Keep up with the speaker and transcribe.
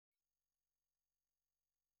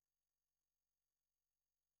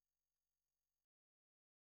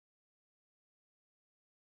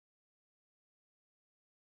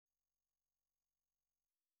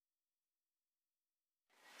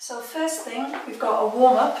So first thing, we've got a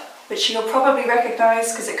warm-up, which you'll probably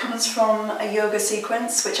recognise because it comes from a yoga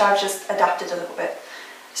sequence, which I've just adapted a little bit.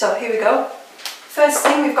 So here we go. First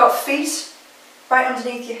thing, we've got feet right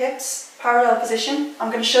underneath your hips, parallel position. I'm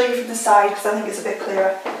going to show you from the side because I think it's a bit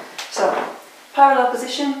clearer. So, parallel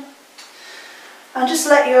position. And just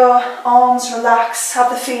let your arms relax, have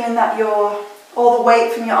the feeling that all the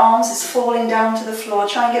weight from your arms is falling down to the floor.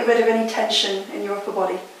 Try and get rid of any tension in your upper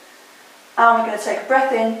body. And we're going to take a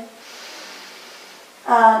breath in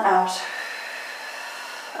and out.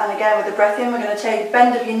 And again with the breath in, we're going to take a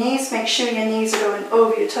bend of your knees. Make sure your knees are going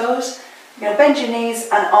over your toes. You're going to bend your knees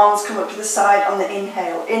and arms come up to the side on the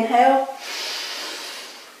inhale. Inhale,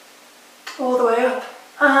 all the way up.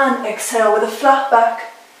 And exhale with a flat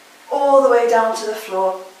back, all the way down to the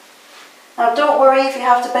floor. Now don't worry if you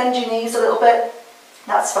have to bend your knees a little bit,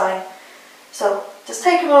 that's fine. So just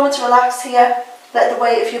take a moment to relax here, let the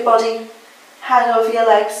weight of your body hang over your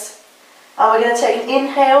legs. And we're going to take an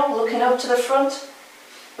inhale, looking up to the front,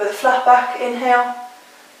 with a flat back, inhale,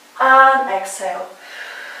 and exhale.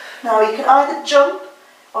 Now you can either jump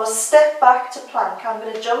or step back to plank. I'm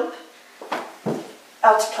going to jump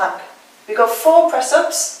out to plank. We've got 4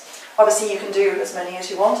 press-ups. Obviously you can do as many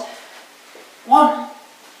as you want. 1,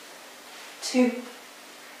 2,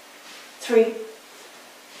 3,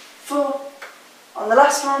 4. On the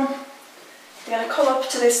last one, you're going to come up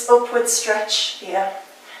to this upward stretch here.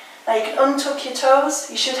 Now you can untuck your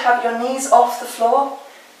toes. You should have your knees off the floor,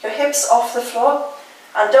 your hips off the floor,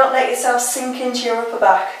 and don't let yourself sink into your upper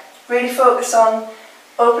back. Really focus on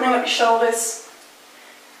opening up your shoulders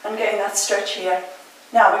and getting that stretch here.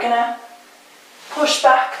 Now we're going to push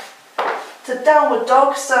back to downward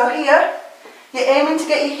dog. So here, you're aiming to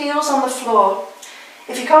get your heels on the floor.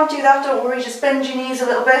 If you can't do that, don't worry, just bend your knees a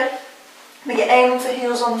little bit, but you're aiming for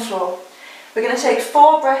heels on the floor. We're going to take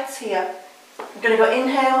 4 breaths here. We're going to go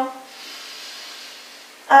inhale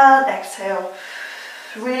and exhale.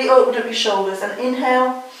 Really open up your shoulders and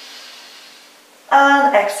inhale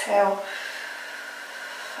and exhale.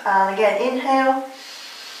 And again, inhale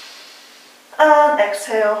and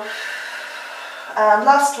exhale. And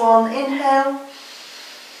last one, inhale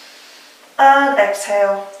and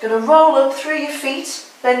exhale. Going to roll up through your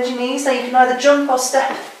feet, bend your knees. Now you can either jump or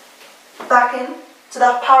step back in to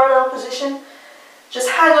that parallel position. Just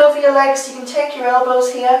hang over your legs. You can take your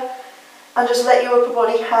elbows here and just let your upper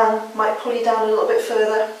body hang. Might pull you down a little bit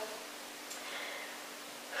further.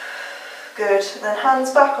 Good. And then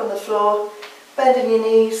hands back on the floor, bending your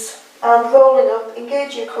knees and rolling up.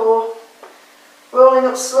 Engage your core. Rolling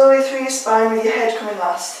up slowly through your spine with your head coming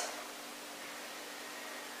last.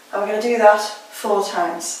 And we're going to do that 4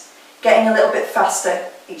 times, getting a little bit faster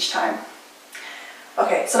each time.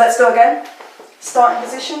 Okay, so let's go again. Starting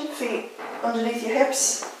position, feet underneath your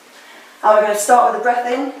hips. And we're going to start with a breath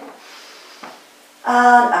in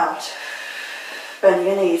and out. Bend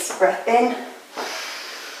your knees, breath in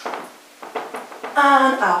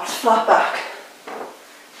and out, flat back.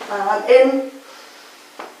 And in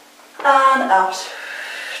and out.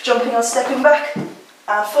 Jumping or stepping back.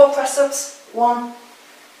 And 4 press-ups. 1,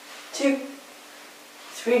 2,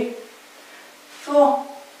 3, 4.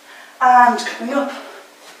 And coming up.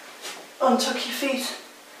 Untuck your feet.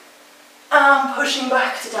 And pushing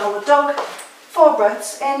back to downward dog. 4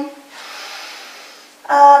 breaths in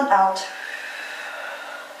and out.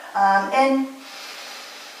 And in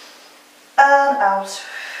and out.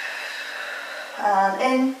 And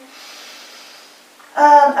in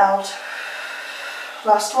and out.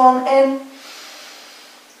 Last one, in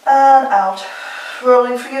and out.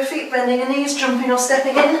 Rolling through your feet, bending your knees, jumping or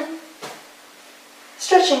stepping in.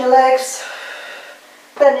 Stretching your legs,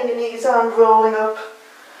 bending your knees and rolling up.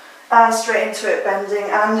 And straight into it, bending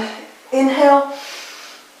and inhale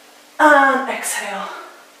and exhale.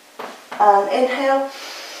 And inhale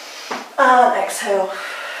and exhale.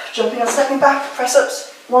 Jumping or stepping back, press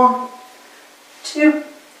ups. 1, 2,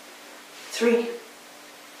 3,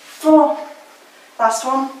 4. Last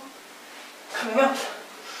one. Coming up.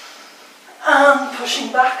 And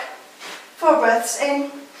pushing back. 4 breaths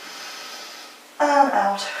in and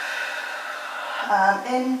out. And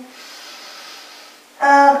in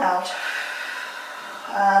and out.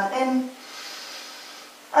 And in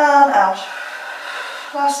and out.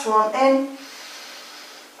 Last one, in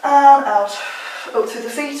and out. Up through the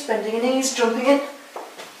feet, bending your knees, jumping in.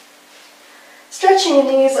 Stretching your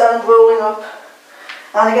knees and rolling up.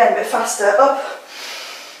 And again, a bit faster. Up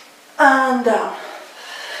and down.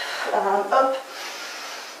 And up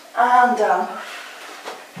and down.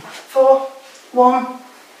 4, 1,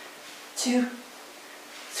 2,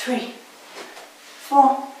 3,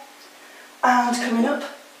 4. And coming up.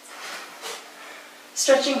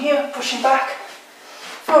 Stretching here, pushing back.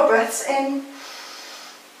 4 breaths in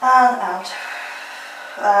and out.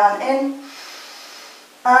 And in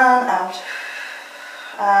and out.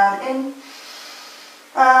 And in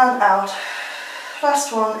and out.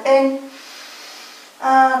 Last one, in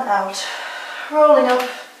and out. Rolling up,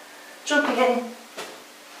 jumping in,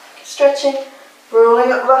 stretching,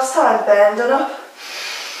 rolling up last time, bending up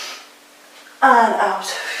and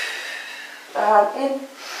out. And in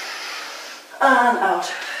and out.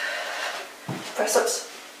 Press ups.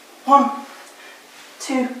 1,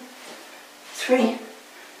 2, 3,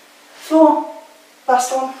 4.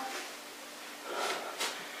 Last one.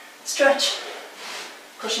 Stretch.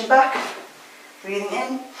 Pushing back. Breathing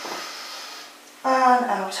in. And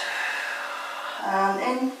out. And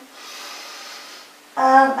in.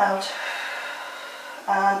 And out.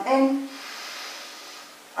 And in.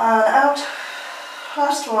 And out.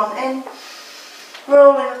 Last one in.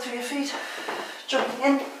 Rolling up through your feet. Jumping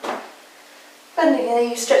in. Bending your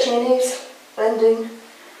knees, stretching your knees, bending,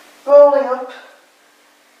 rolling up.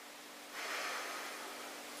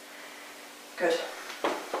 Good.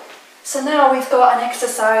 So now we've got an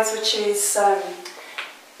exercise which is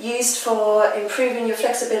used for improving your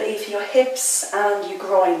flexibility for your hips and your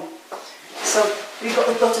groin. So we've got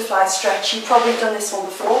the butterfly stretch. You've probably done this one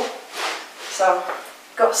before. So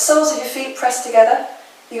you've got soles of your feet pressed together.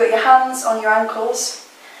 You've got your hands on your ankles.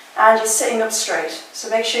 And you're sitting up straight. So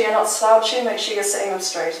make sure you're not slouching, make sure you're sitting up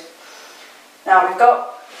straight. Now we've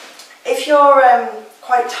got, if you're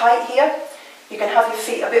quite tight here, you can have your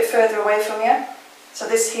feet a bit further away from you. So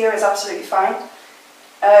this here is absolutely fine.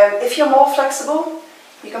 If you're more flexible,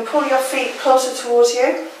 you can pull your feet closer towards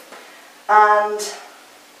you. And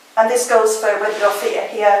this goes for whether your feet are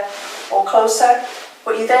here or closer.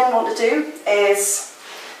 What you then want to do is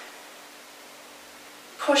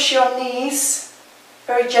push your knees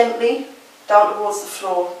very gently down towards the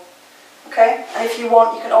floor, okay? And if you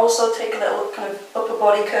want, you can also take a little kind of upper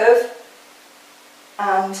body curve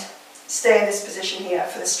and stay in this position here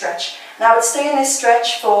for the stretch. Now I would stay in this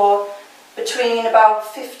stretch for between about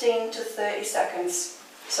 15 to 30 seconds.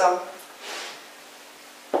 So,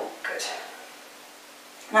 good.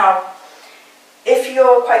 Now, if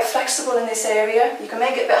you're quite flexible in this area, you can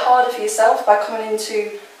make it a bit harder for yourself by coming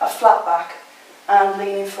into a flat back and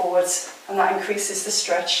leaning forwards, and that increases the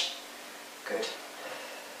stretch. Good.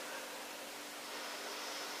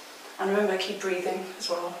 And remember, keep breathing as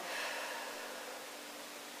well.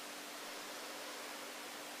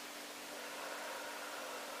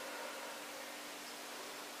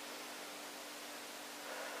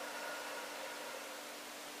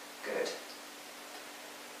 Good.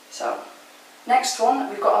 So, next one,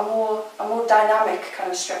 we've got a more dynamic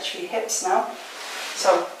kind of stretch for your hips now.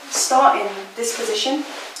 So, start in this position.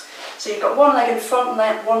 So you've got one leg in front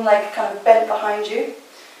and one leg kind of bent behind you.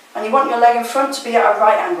 And you want your leg in front to be at a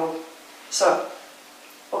right angle. So,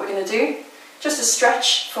 what we're going to do, just a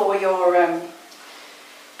stretch for your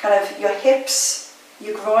kind of your hips,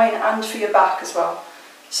 your groin and for your back as well.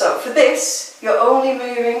 So for this, you're only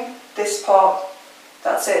moving this part.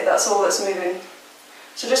 That's it, that's all that's moving.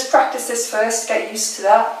 So just practice this first, get used to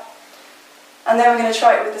that. And then we're going to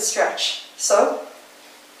try it with the stretch. So,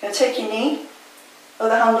 you're going to take your knee,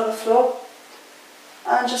 other hand on the floor,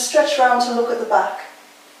 and just stretch around to look at the back.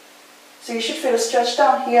 So you should feel a stretch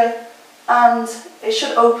down here, and it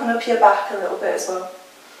should open up your back a little bit as well.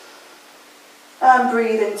 And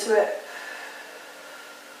breathe into it.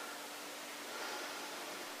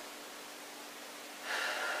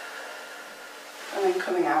 And then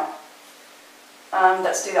coming out. And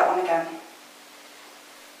let's do that one again.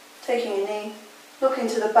 Taking your knee, look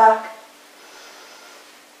into the back,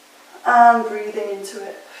 and breathing into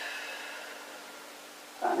it.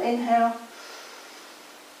 And inhale,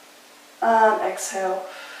 and exhale,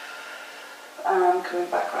 and coming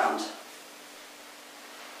back round.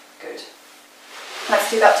 Good. Let's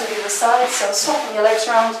do that to the other side. So swapping your legs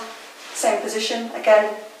around, same position.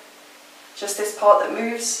 Again, just this part that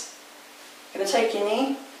moves. You're going to take your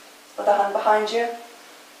knee, other hand behind you,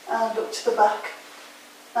 and look to the back,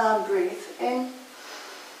 and breathe in,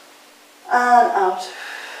 and out,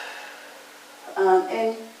 and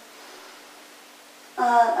in,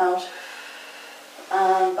 and out,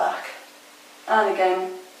 and back. And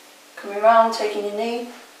again, coming around, taking your knee,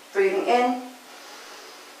 breathing in,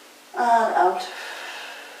 and out,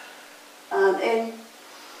 and in,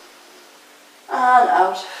 and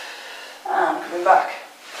out, and coming back.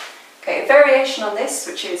 Okay, a variation on this,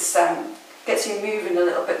 which is gets you moving a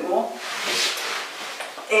little bit more,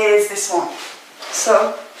 is this one.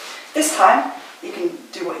 So this time you can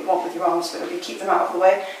do what you want with your arms, but we keep them out of the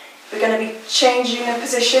way. We're going to be changing the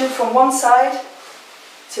position from one side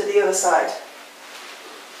to the other side.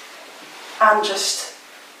 And just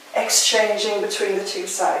exchanging between the two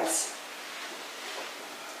sides.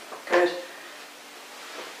 Good.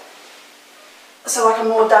 So like a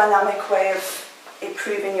more dynamic way of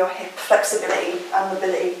improving your hip flexibility and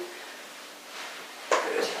mobility.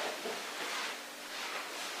 Good.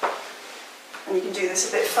 And you can do this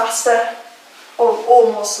a bit faster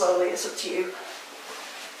or more slowly, it's up to you.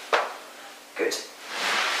 Good.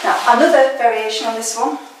 Now another variation on this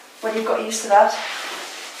one, when you've got used to that.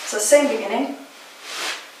 So same beginning,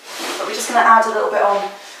 but we're just going to add a little bit on.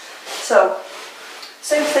 So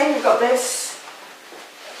same thing, we've got this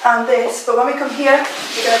and this, but when we come here,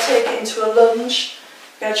 you're going to take it into a lunge.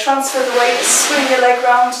 You're going to transfer the weight, swing your leg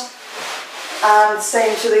round, and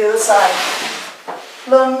same to the other side.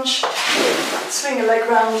 Lunge, swing your leg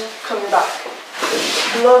round, coming back.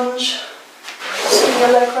 Lunge, swing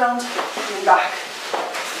your leg round, coming back.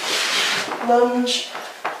 Lunge,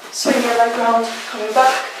 swing your leg round, coming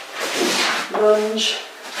back. Lunge,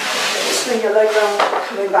 swing your leg round,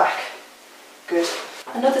 coming back. Good.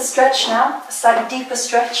 Another stretch now, a slightly deeper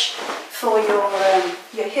stretch for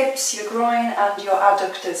your hips, your groin and your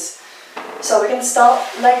adductors. So we're going to start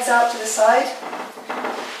legs out to the side.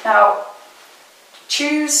 Now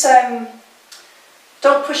choose,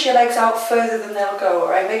 don't push your legs out further than they'll go,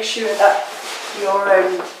 alright? Make sure that you're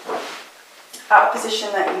at a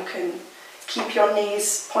position that you can keep your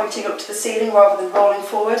knees pointing up to the ceiling rather than rolling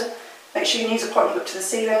forward. Make sure your knees are pointing up to the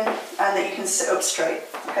ceiling and that you can sit up straight,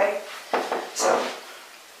 okay? So,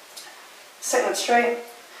 sitting up straight,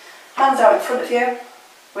 hands out in front of you.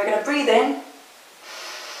 We're going to breathe in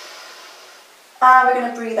and we're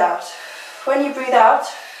going to breathe out. When you breathe out,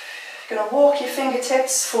 you're going to walk your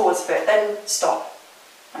fingertips forwards a bit, then stop.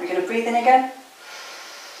 And you're going to breathe in again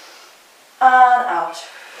and out,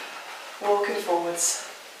 walking forwards.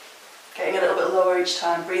 Getting a little bit lower each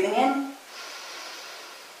time, breathing in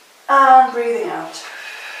and breathing out.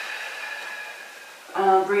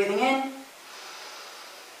 And breathing in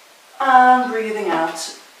and breathing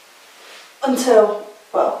out. Until,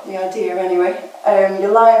 well, the idea anyway,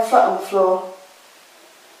 you're lying flat on the floor.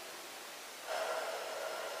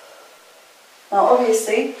 Now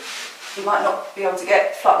obviously, you might not be able to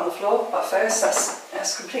get flat on the floor at first,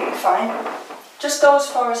 that's completely fine. Just go as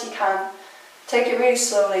far as you can. Take it really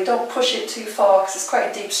slowly, don't push it too far because it's quite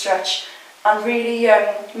a deep stretch, and really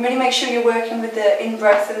make sure you're working with the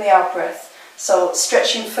in-breath and the out-breath. So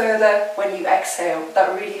stretching further when you exhale,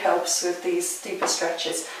 that really helps with these deeper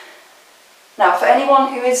stretches. Now for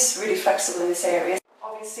anyone who is really flexible in this area,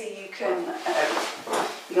 obviously you can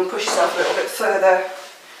push yourself a little bit further,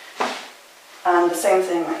 and the same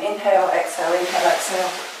thing, inhale, exhale,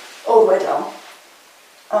 all the way down,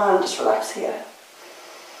 and just relax here.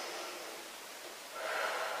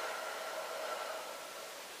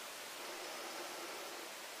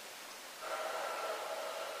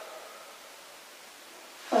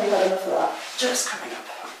 Well, you've had enough of that. Just coming up.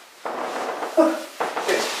 Oh,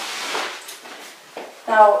 good.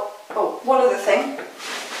 Now, one other thing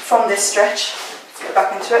from this stretch, let's get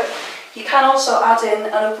back into it. You can also add in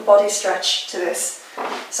an upper body stretch to this.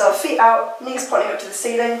 So feet out, knees pointing up to the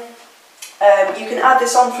ceiling. You can add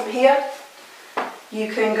this on from here.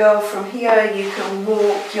 You can go from here, you can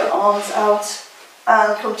walk your arms out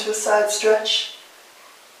and come to a side stretch.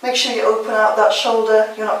 Make sure you open out that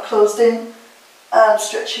shoulder, you're not closed in. And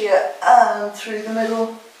stretch here and through the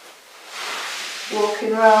middle,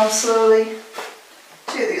 walking around slowly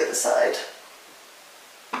to the other side,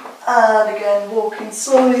 and again walking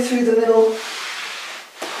slowly through the middle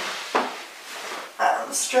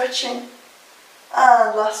and stretching,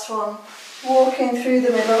 and last one, walking through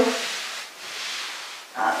the middle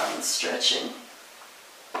and stretching.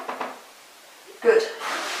 Good.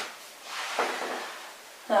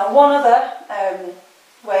 Now one other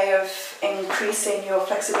way of increasing your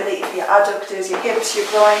flexibility for your adductors, your hips, your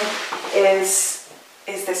groin is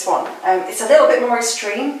this one. It's a little bit more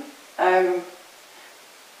extreme,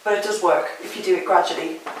 but it does work if you do it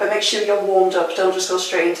gradually. But make sure you're warmed up, don't just go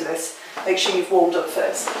straight into this. Make sure you've warmed up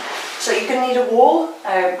first. So you're going to need a wall.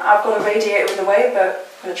 I've got a radiator in the way, but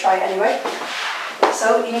I'm going to try it anyway.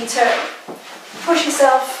 So you need to push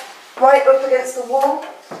yourself right up against the wall.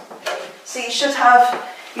 So you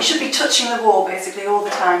should be touching the wall basically all the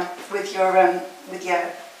time with your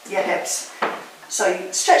hips. So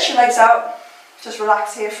you stretch your legs out, just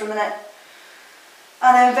relax here for a minute,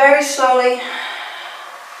 and then very slowly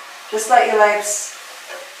just let your legs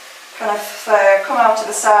kind of come out to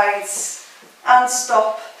the sides and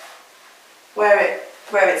stop where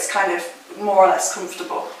it's kind of more or less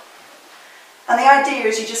comfortable. And the idea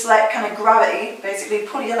is you just let kind of gravity basically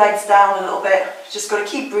pull your legs down a little bit. Just got to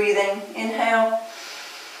keep breathing. Inhale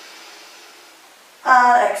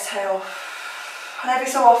and exhale. And every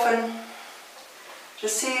so often,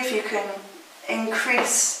 just see if you can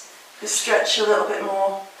increase the stretch a little bit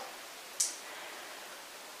more.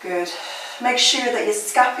 Good. Make sure that your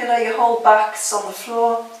scapula, your whole back's on the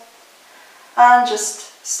floor, and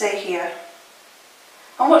just stay here.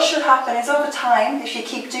 And what should happen is over time, if you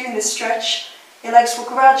keep doing this stretch, your legs will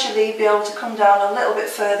gradually be able to come down a little bit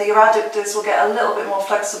further, your adductors will get a little bit more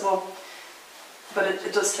flexible, but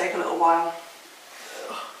it does take a little while.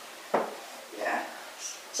 Yeah.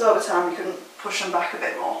 So over time you can push them back a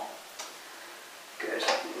bit more. Good.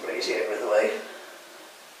 Radiate out of the way.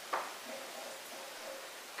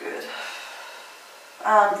 Good.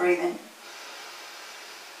 And breathe in.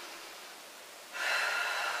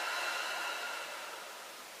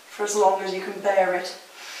 For as long as you can bear it.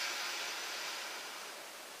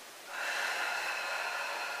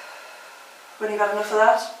 When you've had enough of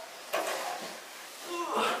that,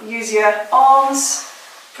 use your arms,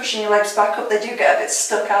 pushing your legs back up. They do get a bit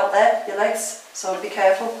stuck out there, your legs, so be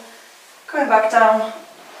careful. Going back down.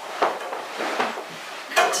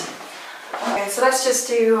 Good. Okay, so let's just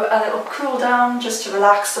do a little cool down, just to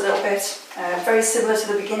relax a little bit. Very similar to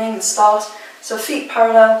the beginning, the start. So feet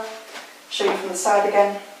parallel, show you from the side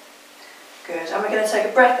again. Good, and we're going to take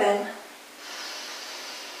a breath in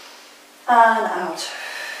and out.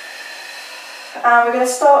 And we're going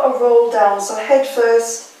to start a roll down, so head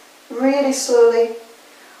first, really slowly,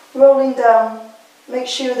 rolling down. Make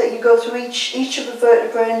sure that you go through each of the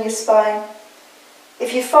vertebrae in your spine.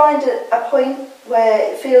 If you find a point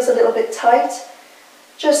where it feels a little bit tight,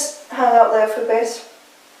 just hang out there for a bit.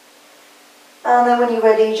 And then when you're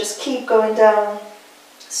ready, just keep going down,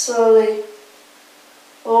 slowly,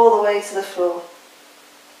 all the way to the floor.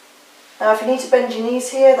 Now if you need to bend your knees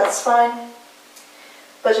here, that's fine.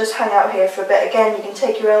 But just hang out here for a bit. Again, you can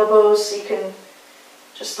take your elbows, you can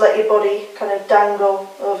just let your body kind of dangle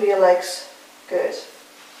over your legs. Good.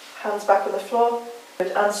 Hands back on the floor.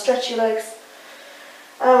 Good. And stretch your legs.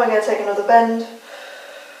 And we're going to take another bend.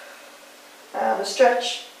 And a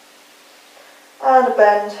stretch. And a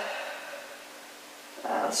bend.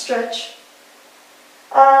 And a stretch.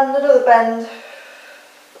 And another bend.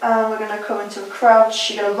 And we're going to come into a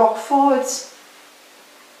crouch. You're going to rock forwards.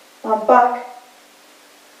 And back.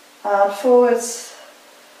 And forwards.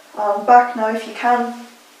 And back now if you can.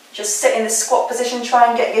 Just sit in the squat position, try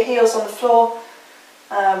and get your heels on the floor.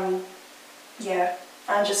 Yeah,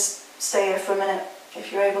 and just stay here for a minute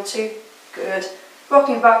if you're able to. Good.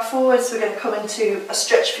 Rocking back forwards, we're going to come into a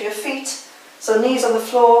stretch for your feet. So knees on the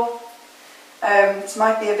floor. This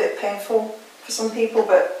might be a bit painful for some people,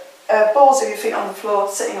 but balls of your feet on the floor,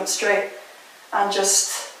 sitting up straight, and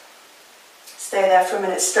just stay there for a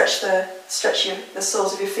minute. Stretch the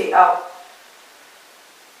soles of your feet out.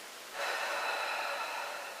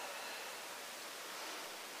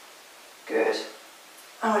 Good.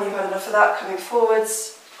 And when you've had enough of that, coming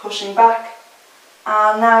forwards, pushing back.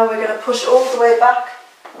 And now we're going to push all the way back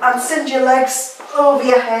and send your legs over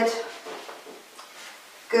your head.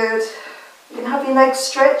 Good. You can have your legs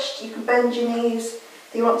stretched, you can bend your knees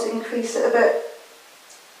if you want to increase it a bit.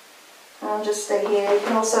 And just stay here. You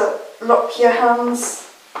can also lock your hands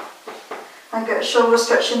and get a shoulder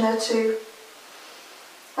stretch in there too.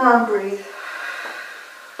 And breathe.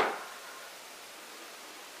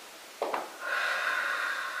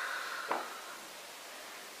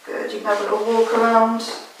 Good, you can have a little walk around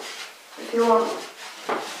if you want,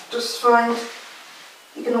 just fine.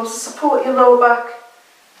 You can also support your lower back,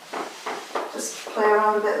 just play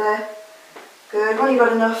around a bit there. Good, when you've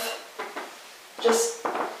got enough, just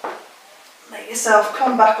let yourself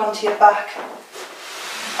come back onto your back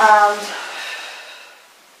and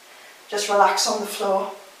just relax on the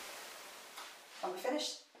floor. And we're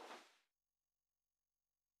finished.